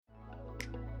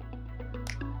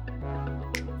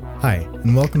Hi,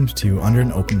 and welcome to Under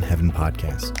an Open Heaven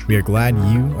podcast. We are glad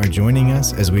you are joining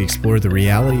us as we explore the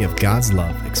reality of God's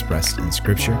love expressed in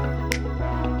Scripture.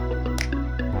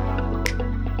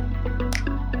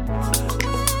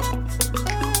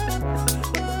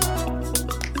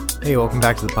 Hey, welcome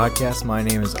back to the podcast. My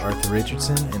name is Arthur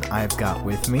Richardson, and I've got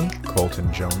with me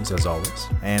Colton Jones, as always.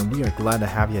 And we are glad to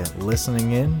have you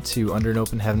listening in to Under an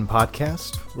Open Heaven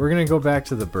podcast. We're going to go back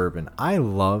to the bourbon. I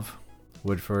love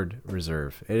Woodford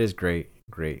Reserve. It is great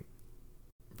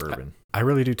bourbon. I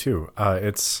really do too.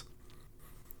 I'm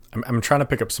trying to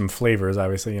pick up some flavors.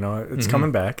 Obviously, it's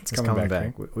coming back. It's coming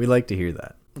back. We like to hear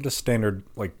that. Just standard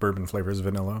like bourbon flavors: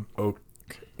 vanilla, oak,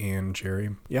 and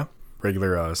cherry. Yeah,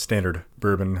 regular standard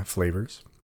bourbon flavors.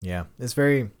 Yeah, it's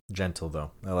very gentle though.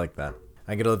 I like that.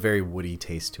 I get a very woody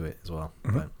taste to it as well.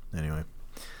 Mm-hmm. But anyway,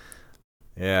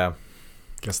 yeah.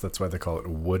 Guess that's why they call it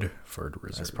Woodford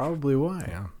Reserve. That's probably why.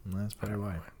 Yeah, that's probably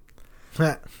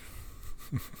why.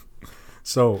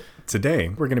 So today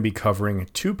we're going to be covering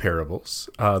two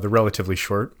parables. They're relatively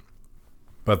short,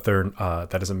 but that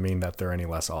doesn't mean that they're any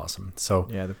less awesome. So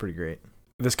yeah, they're pretty great.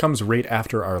 This comes right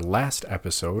after our last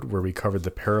episode where we covered the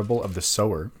parable of the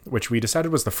sower, which we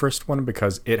decided was the first one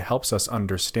because it helps us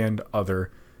understand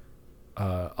other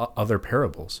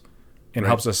parables and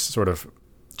helps us sort of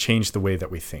change the way that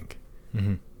we think.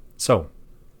 Mm-hmm. So,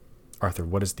 Arthur,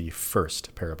 what is the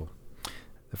first parable?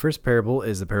 The first parable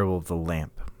is the parable of the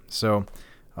lamp. So,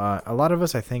 a lot of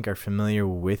us, I think, are familiar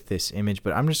with this image,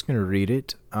 but I'm just going to read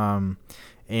it.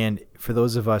 And for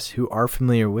those of us who are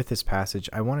familiar with this passage,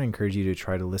 I want to encourage you to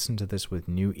try to listen to this with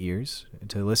new ears,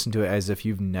 to listen to it as if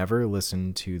you've never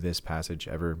listened to this passage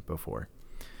ever before.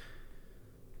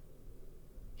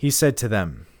 He said to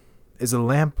them, "Is a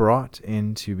lamp brought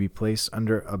in to be placed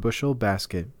under a bushel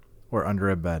basket or under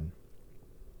a bed,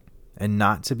 and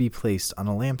not to be placed on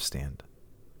a lampstand?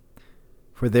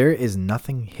 For there is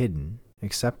nothing hidden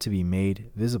except to be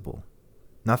made visible.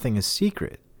 Nothing is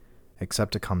secret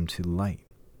except to come to light.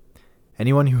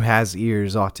 Anyone who has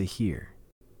ears ought to hear."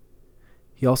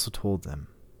 He also told them,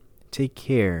 "Take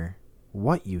care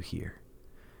what you hear.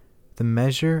 The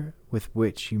measure with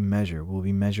which you measure will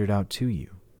be measured out to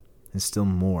you, and still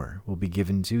more will be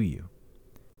given to you.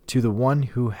 To the one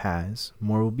who has,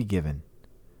 more will be given.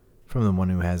 From the one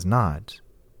who has not,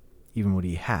 even what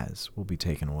he has will be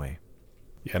taken away."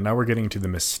 Yeah, now we're getting to the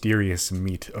mysterious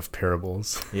meat of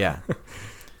parables. Yeah.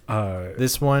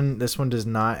 This one does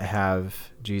not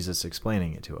have Jesus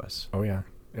explaining it to us. Oh, yeah.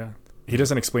 Yeah. He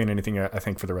doesn't explain anything, I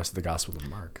think, for the rest of the Gospel of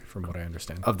Mark, from what I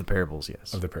understand. Of the parables,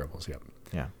 yes. Of the parables, yep.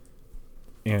 Yeah.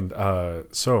 And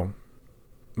so,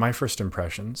 my first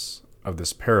impressions of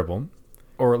this parable,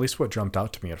 or at least what jumped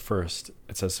out to me at first,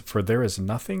 it says, "For there is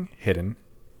nothing hidden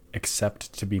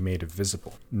except to be made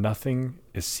visible. Nothing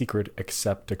is secret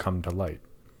except to come to light."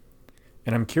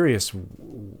 And I'm curious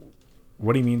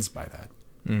what he means by that.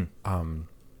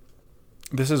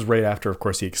 This is right after, of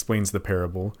course, he explains the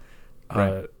parable.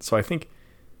 Right. So I think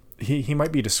he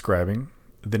might be describing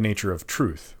the nature of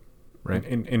truth. Right.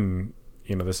 In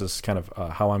this is kind of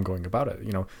how I'm going about it.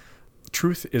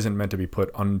 Truth isn't meant to be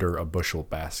put under a bushel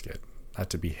basket, not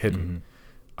to be hidden.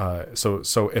 Mm-hmm.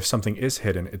 So if something is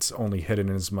hidden, it's only hidden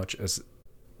as much as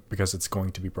because it's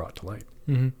going to be brought to light.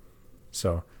 Mm-hmm.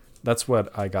 So that's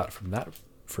what I got from that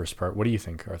first part. What do you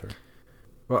think, Arthur?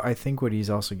 Well, I think what he's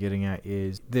also getting at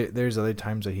is there's other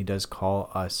times that he does call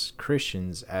us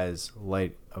Christians as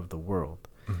light of the world.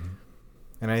 Mm-hmm.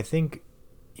 And I think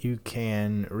you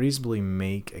can reasonably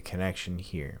make a connection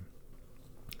here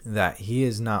that he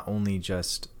is not only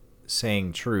just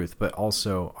saying truth, but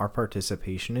also our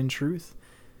participation in truth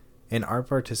and our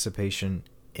participation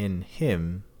in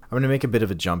him. I'm going to make a bit of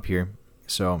a jump here,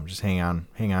 so just hang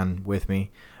on with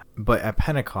me. But at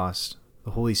Pentecost,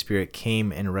 the Holy Spirit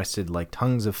came and rested like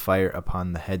tongues of fire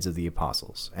upon the heads of the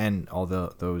apostles and all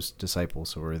those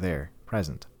disciples who were there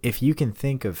present. If you can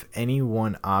think of any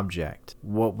one object,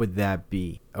 what would that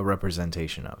be a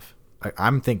representation of?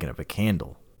 I'm thinking of a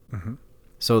candle. Mm-hmm.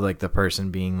 So like the person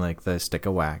being like the stick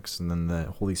of wax, and then the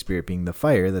Holy Spirit being the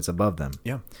fire that's above them.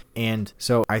 Yeah. And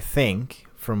so I think,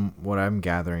 from what I'm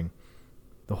gathering,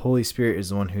 the Holy Spirit is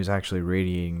the one who's actually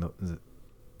radiating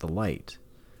the light.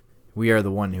 We are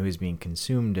the one who is being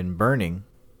consumed and burning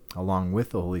along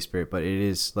with the Holy Spirit, but it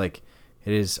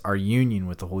is our union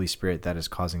with the Holy Spirit that is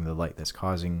causing the light, that's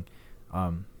causing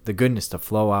the goodness to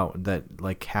flow out, that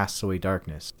like casts away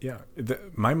darkness. Yeah.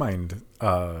 My mind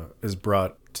is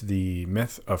brought to the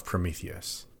myth of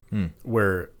Prometheus,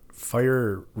 where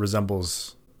fire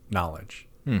resembles knowledge.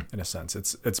 In a sense,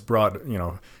 it's brought.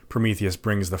 Prometheus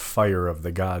brings the fire of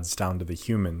the gods down to the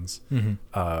humans.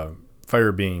 Mm-hmm.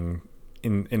 Fire being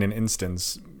in an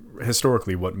instance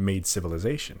historically what made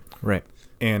civilization, Right.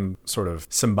 and sort of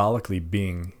symbolically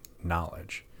being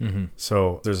knowledge. Mm-hmm.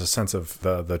 So there's a sense of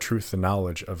the truth, the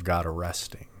knowledge of God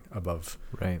resting above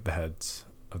Right. the heads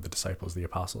of the disciples, the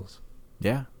apostles.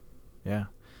 Yeah. Yeah.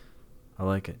 I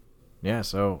like it. Yeah.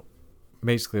 So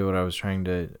basically, what I was trying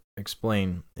to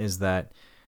explain is that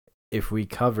if we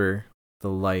cover the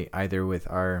light either with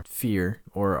our fear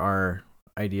or our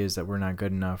ideas that we're not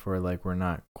good enough or like we're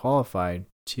not qualified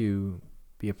to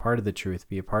be a part of the truth,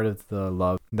 be a part of the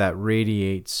love that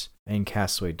radiates and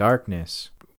casts away darkness,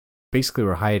 basically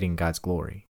we're hiding God's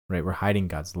glory, right? We're hiding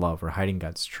God's love, we're hiding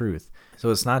God's truth.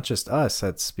 So it's not just us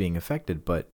that's being affected,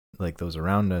 but like those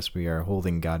around us, we are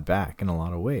holding God back in a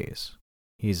lot of ways.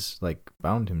 He's like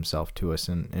bound himself to us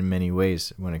in many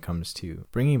ways when it comes to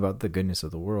bringing about the goodness of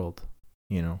the world,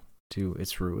 to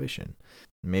its fruition.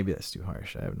 Maybe that's too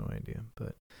harsh. I have no idea,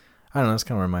 but I don't know. That's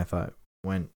kind of where my thought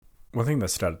went. One thing that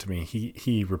stood out to me,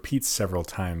 he repeats several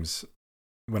times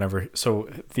whenever. So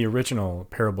the original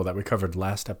parable that we covered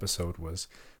last episode was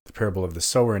the parable of the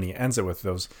sower, and he ends it with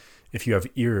those, if you have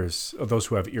ears, those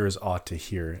who have ears ought to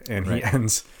hear. And Right. he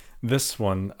ends this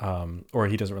one, or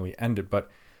he doesn't really end it,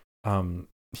 but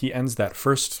he ends that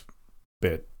first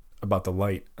bit about the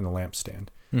light and the lampstand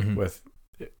with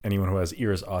anyone who has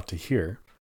ears ought to hear.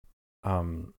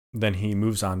 Then he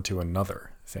moves on to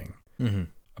another thing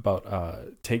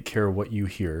about take care what you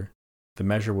hear. The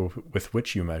measure with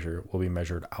which you measure will be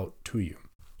measured out to you.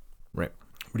 Right.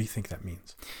 What do you think that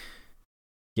means?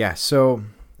 Yeah. So,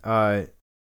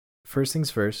 first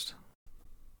things first,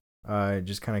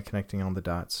 just kind of connecting all the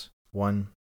dots. One,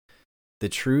 the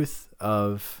truth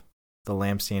of the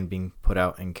lampstand being put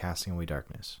out and casting away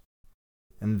darkness.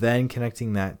 And then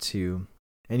connecting that to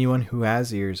anyone who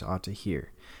has ears ought to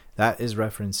hear. That is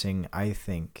referencing, I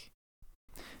think,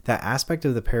 that aspect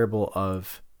of the parable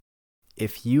of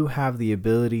if you have the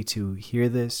ability to hear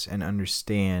this and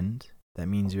understand, that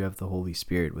means you have the Holy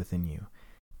Spirit within you.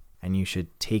 And you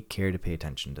should take care to pay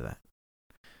attention to that.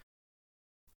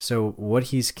 So what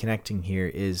he's connecting here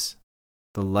is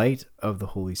the light of the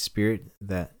Holy Spirit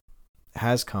that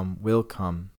has come, will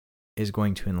come, is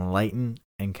going to enlighten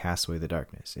and cast away the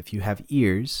darkness. If you have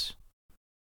ears,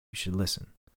 you should listen.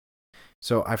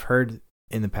 So I've heard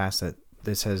in the past that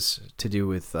this has to do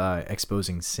with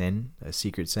exposing sin, a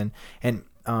secret sin. And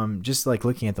just like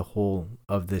looking at the whole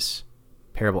of this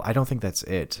parable, I don't think that's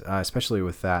it, especially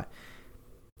with that.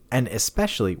 And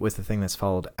especially with the thing that's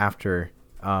followed after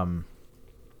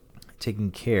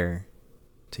taking care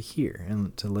to hear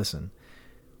and to listen.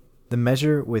 The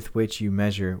measure with which you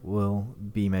measure will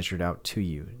be measured out to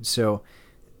you. So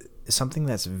something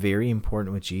that's very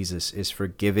important with Jesus is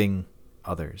forgiving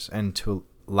others and to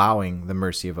allowing the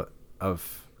mercy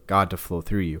of God to flow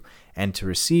through you and to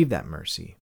receive that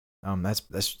mercy.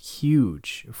 That's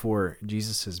huge for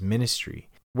Jesus's ministry.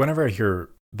 Whenever I hear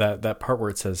that part where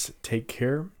it says, take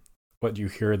care, what you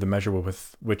hear, the measure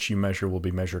with which you measure will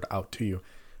be measured out to you,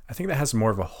 I think that has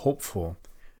more of a hopeful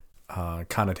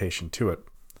connotation to it.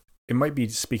 It might be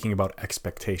speaking about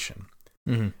expectation.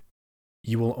 Mm-hmm.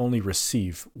 You will only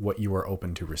receive what you are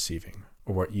open to receiving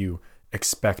or what you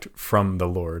expect from the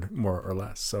Lord, more or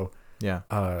less. So yeah,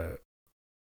 I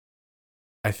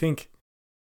think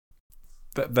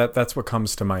that's what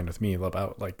comes to mind with me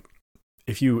about, like,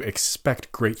 if you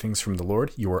expect great things from the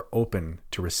Lord, you are open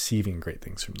to receiving great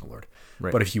things from the Lord.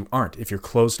 right. But if you aren't, if you're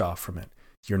closed off from it,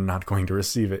 you're not going to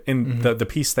receive it. And the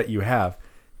peace that you have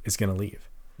is going to leave.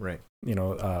 Right.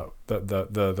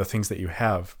 The things that you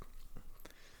have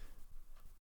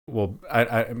will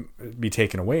be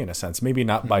taken away in a sense. Maybe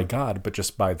not by God, but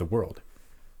just by the world.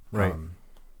 Right.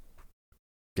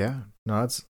 Yeah. No,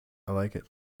 I like it.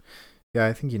 Yeah,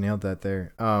 I think you nailed that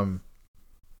there. And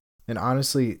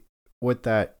honestly, what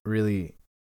that really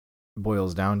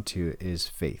boils down to is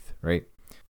faith, right?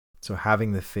 So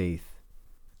having the faith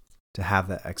to have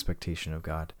that expectation of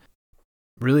God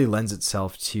really lends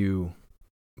itself to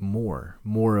more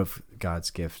of God's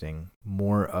gifting,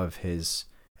 more of his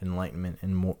enlightenment,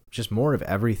 and more of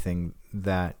everything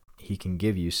that he can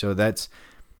give you. So that's,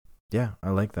 yeah, I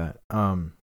like that.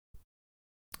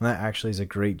 That actually is a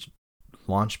great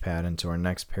launch pad into our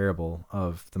next parable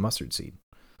of the mustard seed.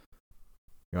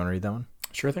 You want to read that one?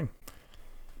 Sure thing.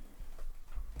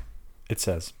 It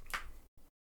says,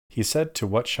 "He said, 'To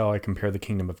what shall I compare the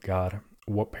kingdom of God?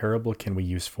 What parable can we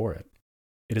use for it?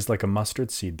 It is like a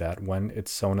mustard seed that, when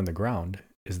it's sown in the ground,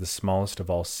 is the smallest of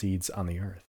all seeds on the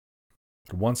earth.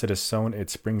 But once it is sown, it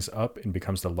springs up and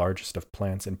becomes the largest of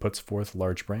plants and puts forth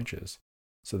large branches,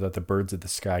 so that the birds of the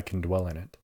sky can dwell in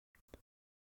it.'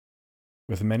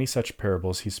 With many such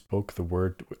parables he spoke the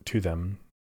word to them.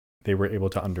 They were able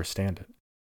to understand it.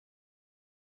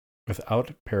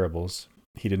 Without parables,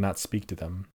 he did not speak to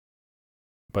them,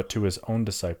 but to his own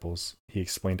disciples, he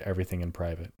explained everything in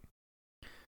private.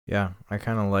 Yeah, I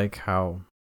kind of like how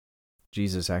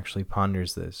Jesus actually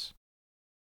ponders this.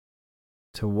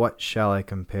 To what shall I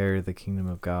compare the kingdom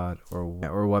of God, or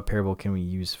what parable can we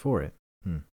use for it?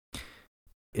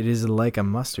 It is like a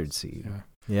mustard seed.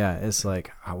 Yeah, it's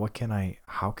like, how can I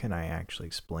actually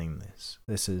explain this?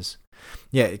 This is,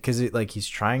 because he's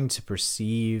trying to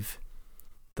perceive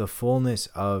the fullness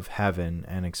of heaven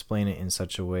and explain it in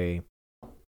such a way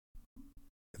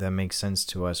that makes sense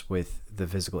to us with the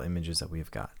physical images that we've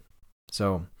got.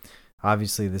 So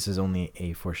obviously this is only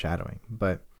a foreshadowing,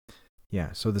 but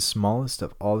yeah, so the smallest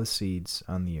of all the seeds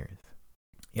on the earth.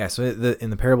 Yeah, so in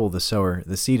the parable of the sower,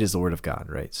 the seed is the word of God,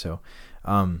 right? So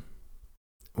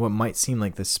what might seem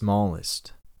like the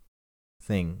smallest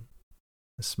thing,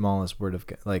 the smallest word of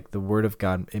God, like the word of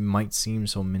God, it might seem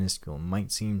so minuscule, it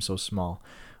might seem so small,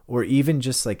 or even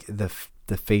just like the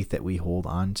faith that we hold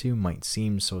on to might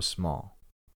seem so small.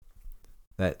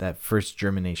 That first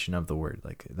germination of the word,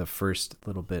 like the first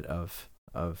little bit of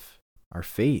our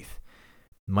faith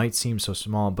might seem so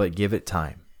small, but give it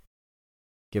time.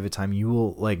 Give it time. You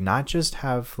will not just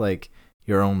have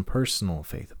your own personal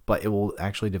faith, but it will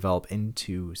actually develop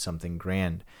into something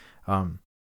grand. And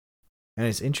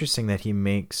it's interesting that he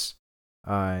makes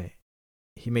a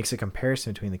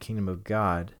comparison between the kingdom of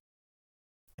God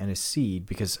and a seed,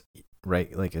 because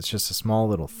it's just a small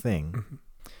little thing. Mm-hmm.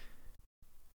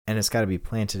 And it's got to be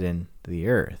planted in the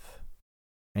earth.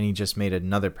 And he just made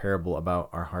another parable about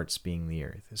our hearts being the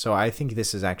earth. So I think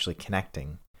this is actually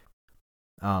connecting.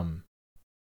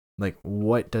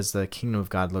 What does the kingdom of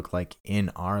God look like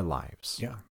in our lives?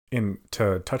 Yeah. And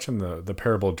to touch on the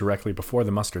parable directly before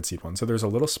the mustard seed one. So there's a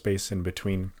little space in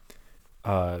between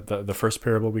the first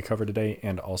parable we covered today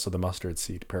and also the mustard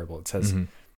seed parable. It says,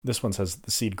 This one says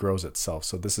the seed grows itself.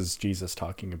 So this is Jesus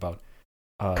talking about,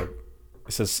 it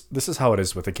says, this is how it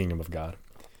is with the kingdom of God.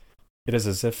 It is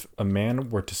as if a man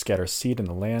were to scatter seed in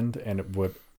the land and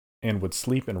would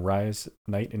sleep and rise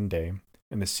night and day,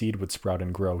 and the seed would sprout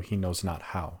and grow, he knows not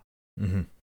how. Mm-hmm.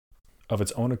 Of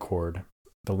its own accord,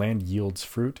 the land yields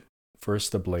fruit,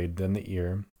 first the blade, then the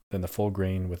ear, then the full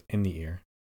grain within the ear.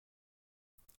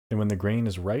 And when the grain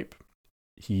is ripe,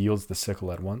 he yields the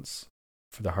sickle at once,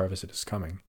 for the harvest is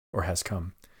coming, or has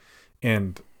come.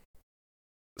 And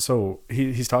so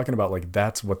he's talking about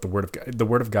that's what the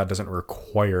word of God doesn't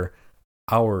require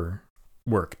our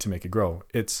work to make it grow.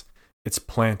 It's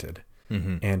planted.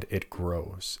 Mm-hmm. And it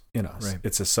grows in us. Right.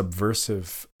 It's a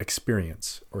subversive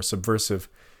experience or subversive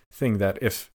thing that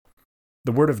if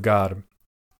the word of God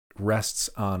rests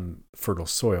on fertile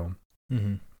soil,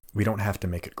 we don't have to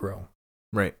make it grow.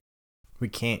 Right. We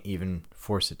can't even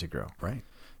force it to grow. Right.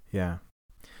 Yeah.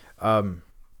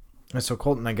 So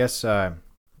Colton, I guess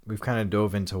we've kind of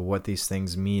dove into what these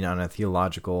things mean on a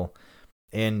theological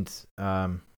and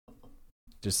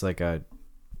just like a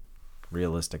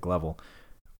realistic level.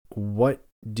 What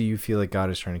do you feel like God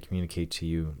is trying to communicate to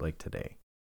you today?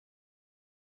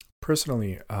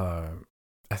 Personally, I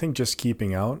think just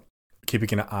keeping an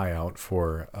eye out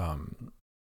for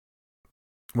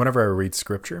whenever I read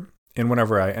scripture and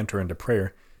whenever I enter into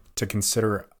prayer, to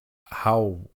consider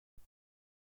how,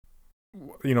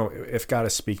 if God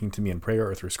is speaking to me in prayer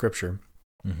or through scripture,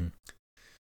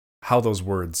 how those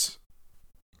words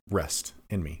rest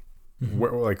in me.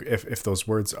 If those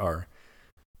words are,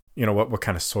 what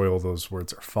kind of soil those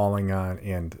words are falling on.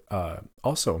 And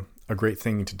also a great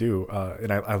thing to do,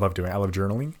 and I love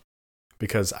journaling,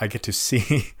 because I get to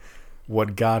see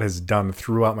what God has done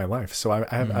throughout my life. So I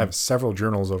have several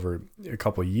journals over a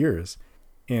couple of years,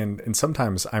 and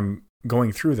sometimes I'm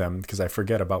going through them because I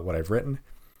forget about what I've written.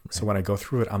 Right. So when I go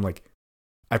through it, I'm like,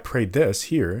 I prayed this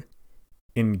here,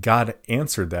 and God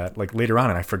answered that later on,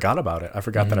 and I forgot about it. I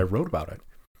forgot that I wrote about it.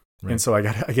 Right. And so I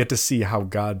get to see how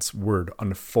God's word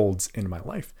unfolds in my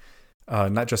life,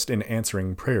 not just in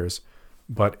answering prayers,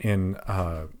 but in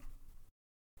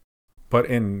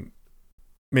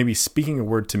maybe speaking a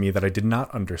word to me that I did not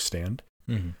understand,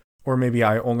 or maybe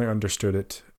I only understood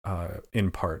it in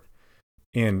part.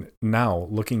 And now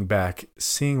looking back,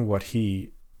 seeing what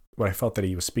I felt that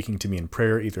he was speaking to me in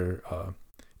prayer, either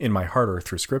in my heart or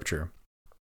through scripture,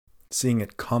 seeing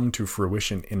it come to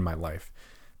fruition in my life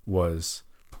was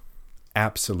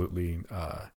absolutely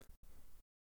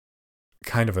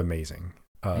kind of amazing.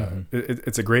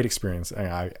 It's a great experience.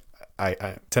 I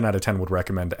 10 out of 10 would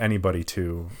recommend anybody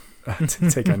to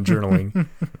take on journaling.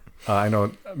 I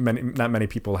know not many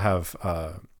people have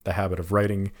the habit of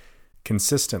writing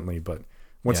consistently, but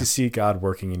once you see God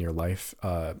working in your life,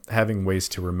 having ways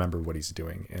to remember what he's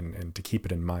doing and to keep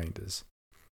it in mind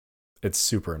It's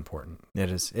super important. It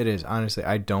is. Honestly,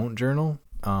 I don't journal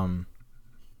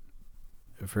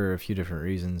for a few different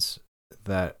reasons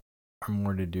that are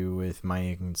more to do with my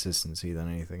inconsistency than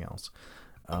anything else.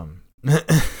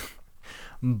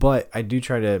 But I do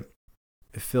try to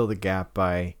fill the gap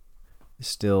by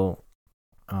still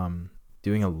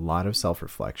doing a lot of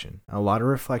self-reflection, a lot of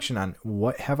reflection on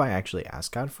what have I actually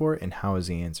asked God for and how has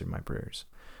he answered my prayers.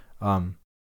 And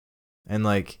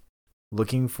like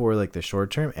looking for like the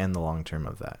short term and the long term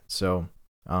of that. So,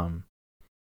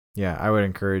 yeah, I would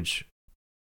encourage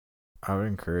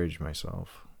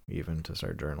myself even to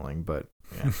start journaling, but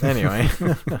yeah. Anyway,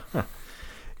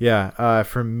 yeah,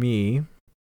 for me,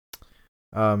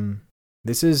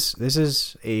 this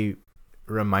is a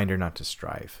reminder not to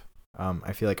strive.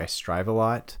 I feel like I strive a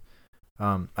lot.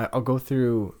 I'll go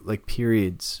through like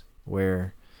periods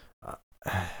where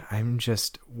I'm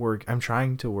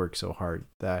trying to work so hard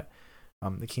that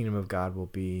the kingdom of God will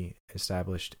be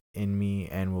established in me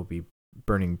and will be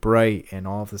burning bright and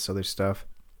all of this other stuff.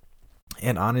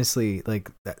 And honestly,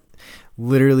 like that,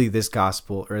 literally this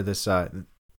gospel or this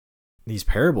these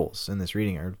parables in this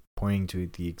reading are pointing to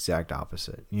the exact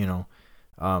opposite. You know,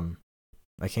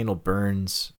 a candle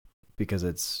burns because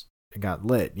it got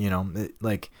lit. You know,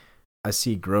 like a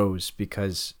seed grows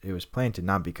because it was planted,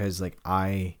 not because like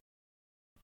I,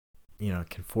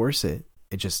 can force it.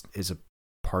 It just is a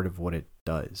part of what it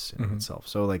does in itself.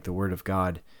 So like the word of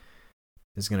God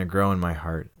is going to grow in my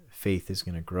heart. Faith is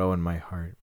going to grow in my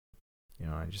heart.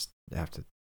 I just have to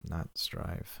not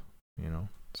strive,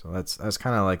 So that's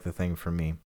kind of like the thing for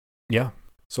me. Yeah.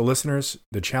 So listeners,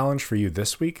 the challenge for you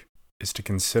this week is to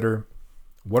consider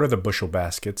what are the bushel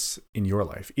baskets in your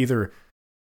life, either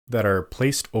that are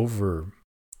placed over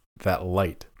that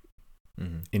light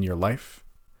in your life,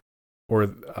 or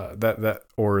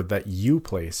that you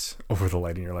place over the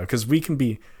light in your life. Because we can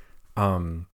be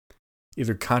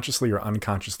either consciously or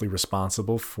unconsciously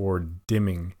responsible for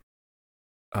dimming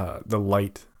the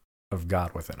light of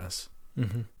God within us.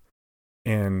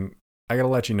 And I gotta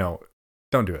let you know,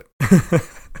 don't do it.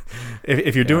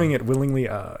 if you're doing it willingly,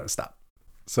 stop.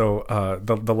 So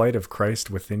the light of Christ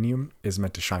within you is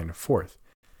meant to shine forth.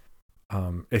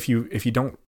 If you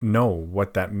don't know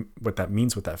what that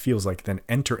means, what that feels like, then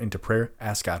enter into prayer.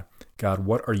 Ask God,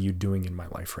 what are you doing in my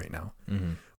life right now?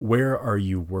 Where are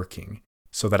you working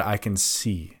so that I can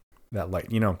see that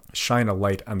light? Shine a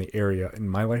light on the area in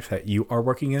my life that you are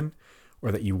working in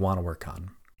or that you want to work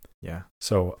on. Yeah.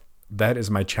 So that is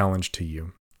my challenge to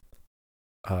you,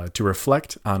 to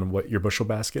reflect on what your bushel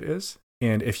basket is.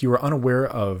 And if you are unaware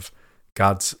of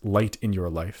God's light in your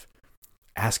life,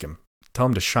 ask him. Tell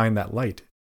him to shine that light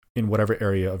in whatever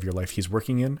area of your life he's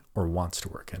working in or wants to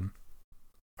work in.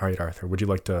 All right, Arthur, would you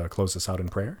like to close this out in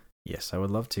prayer? Yes, I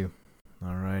would love to.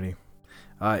 All righty.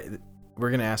 We're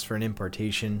going to ask for an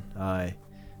impartation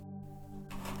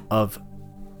of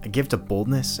a gift of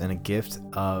boldness and a gift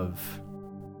of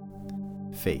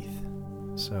faith.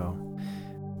 So,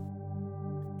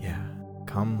 yeah,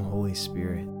 come Holy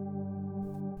Spirit.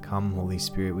 Come Holy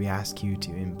Spirit, we ask you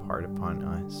to impart upon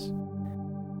us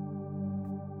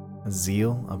a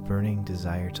zeal, a burning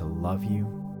desire to love you,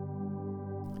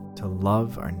 to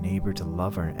love our neighbor, to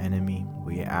love our enemy.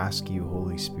 We ask you,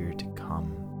 Holy Spirit, to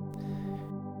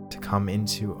come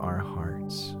into our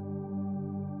hearts,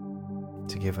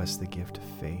 to give us the gift of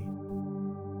faith.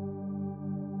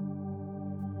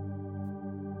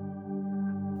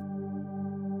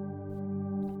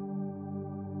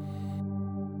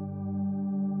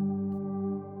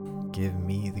 Give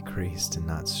me the grace to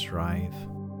not strive,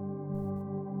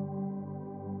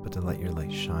 but to let your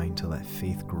light shine, to let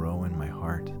faith grow in my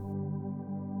heart.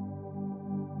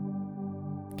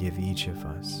 Give each of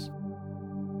us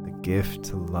the gift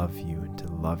to love you and to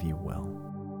love you well,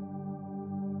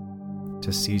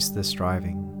 to cease the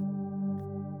striving,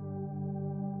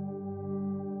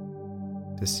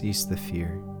 to cease the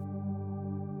fear.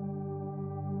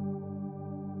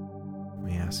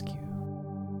 We ask you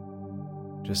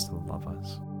just to love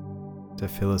us, to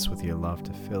fill us with your love,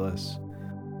 to fill us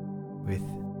with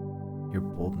your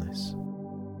boldness.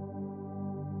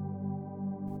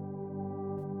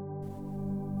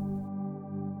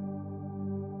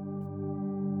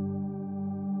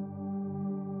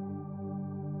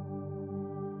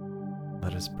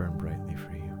 Let us burn brightly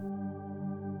for you.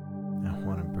 I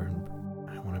want to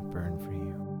burn for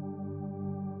you.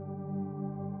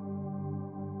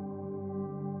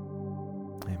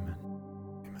 Amen.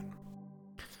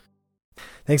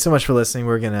 Thanks so much for listening.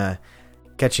 We're going to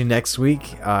catch you next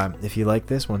week. If you like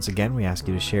this, once again, we ask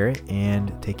you to share it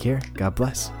and take care. God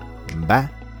bless. Bye.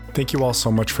 Thank you all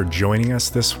so much for joining us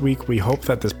this week. We hope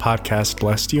that this podcast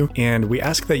blessed you, and we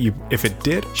ask that you, if it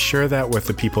did, share that with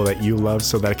the people that you love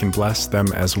so that it can bless them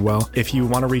as well. If you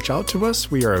want to reach out to us,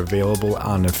 we are available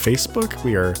on Facebook.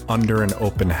 We are Under an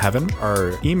Open Heaven.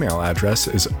 Our email address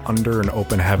is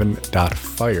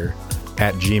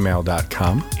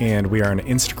underanopenheaven.fire@gmail.com, and we are on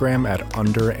Instagram at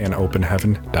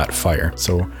underanopenheaven.fire.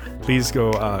 So please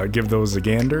go give those a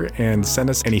gander and send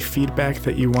us any feedback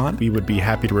that you want. We would be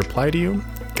happy to reply to you.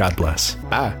 God bless.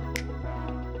 Bye.